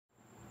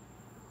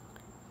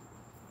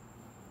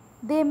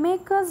They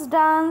make us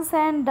dance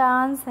and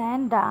dance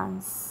and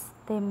dance.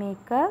 They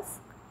make us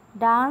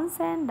dance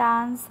and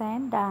dance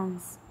and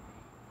dance.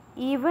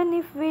 Even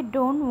if we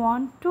don't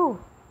want to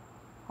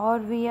or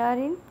we are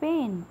in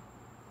pain,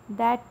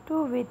 that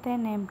too with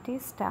an empty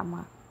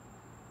stomach.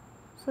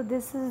 So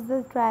this is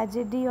the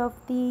tragedy of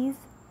these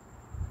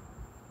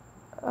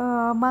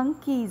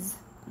monkeys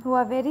who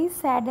are very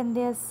sad, and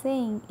they are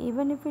saying,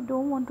 even if we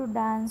don't want to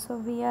dance or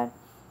we are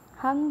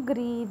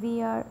hungry,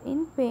 we are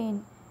in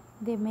pain,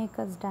 they make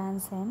us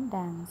dance and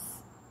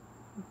dance.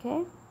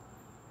 Okay.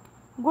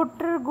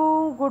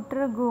 Guttergoo,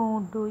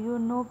 do you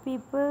know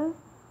people?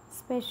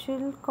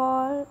 Specially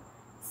call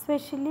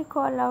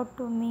out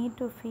to me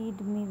to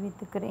feed me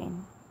with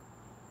grain.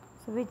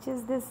 So which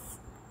is this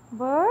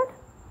bird?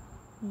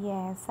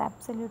 Yes,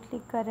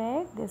 absolutely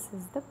correct. This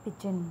is the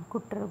pigeon.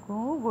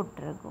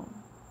 Guttergoo.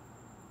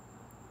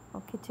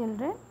 Okay,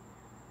 children.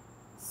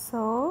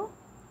 So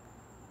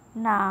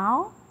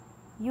now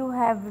you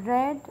have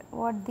read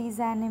what these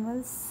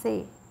animals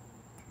say.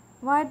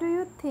 Why do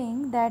you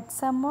think that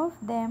some of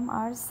them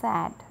are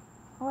sad?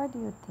 What do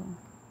you think?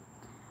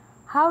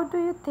 How do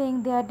you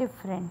think they are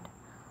different?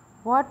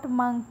 What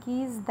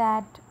monkeys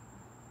that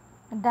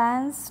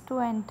dance to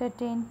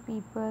entertain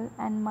people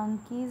and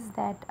monkeys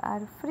that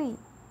are free?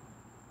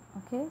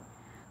 Okay,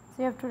 so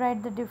you have to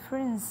write the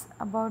difference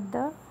about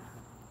the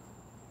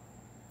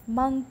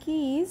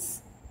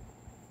monkeys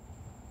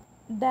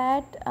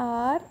that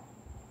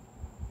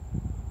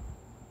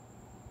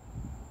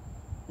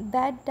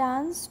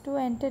dance to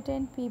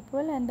entertain people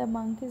and the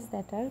monkeys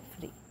that are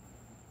free.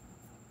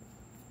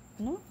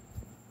 No?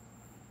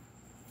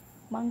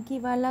 Monkey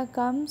wala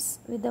comes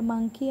with the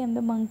monkey and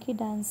the monkey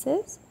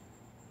dances,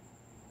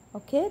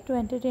 okay, to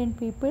entertain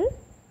people.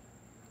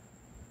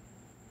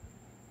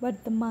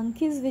 But the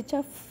monkeys which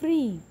are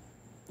free,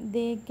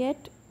 they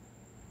get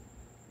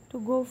to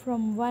go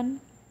from one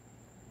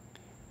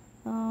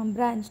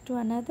branch to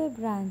another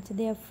branch.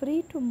 They are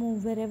free to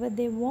move wherever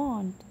they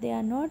want. They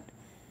are not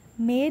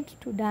made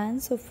to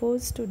dance or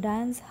forced to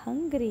dance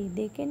hungry.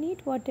 They can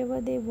eat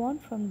whatever they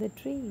want from the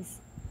trees.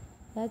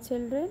 Yeah,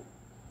 children?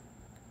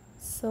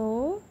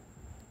 So,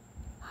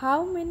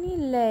 how many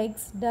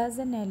legs does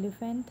an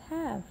elephant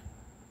have?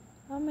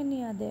 How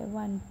many are there?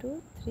 1,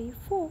 2, 3,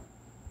 4.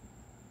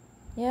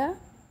 Yeah?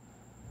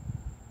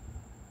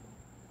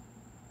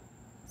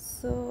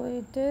 So,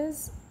 it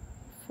is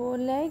 4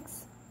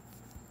 legs.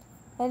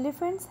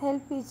 Elephants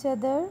help each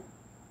other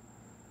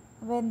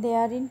when they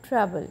are in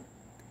trouble.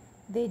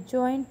 They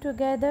join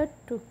together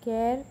to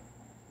care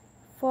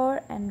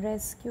for and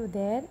rescue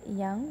their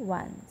young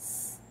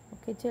ones.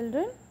 Okay,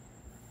 children?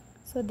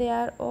 So they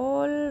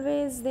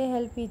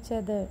help each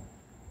other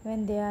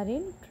when they are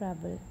in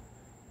trouble.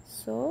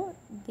 So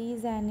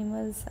these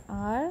animals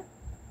are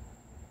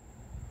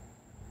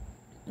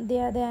the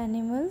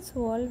animals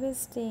who always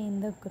stay in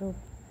the group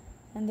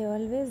and they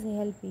always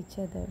help each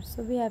other.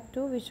 So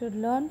we should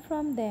learn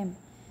from them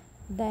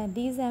that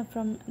these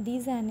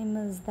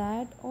animals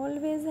that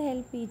always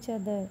help each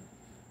other.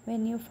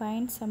 When you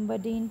find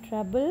somebody in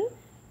trouble,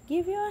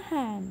 give your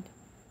hand,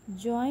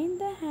 join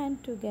the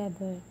hand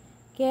together,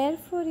 care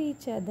for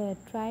each other,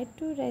 try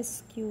to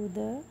rescue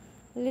the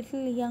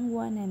little young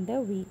one and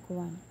the weak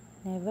one.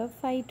 Never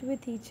fight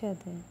with each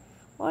other.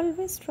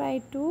 Always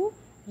try to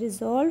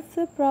resolve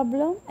the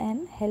problem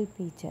and help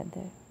each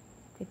other.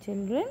 Okay,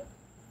 children?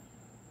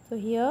 So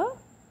here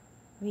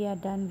we are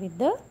done with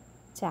the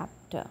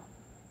chapter.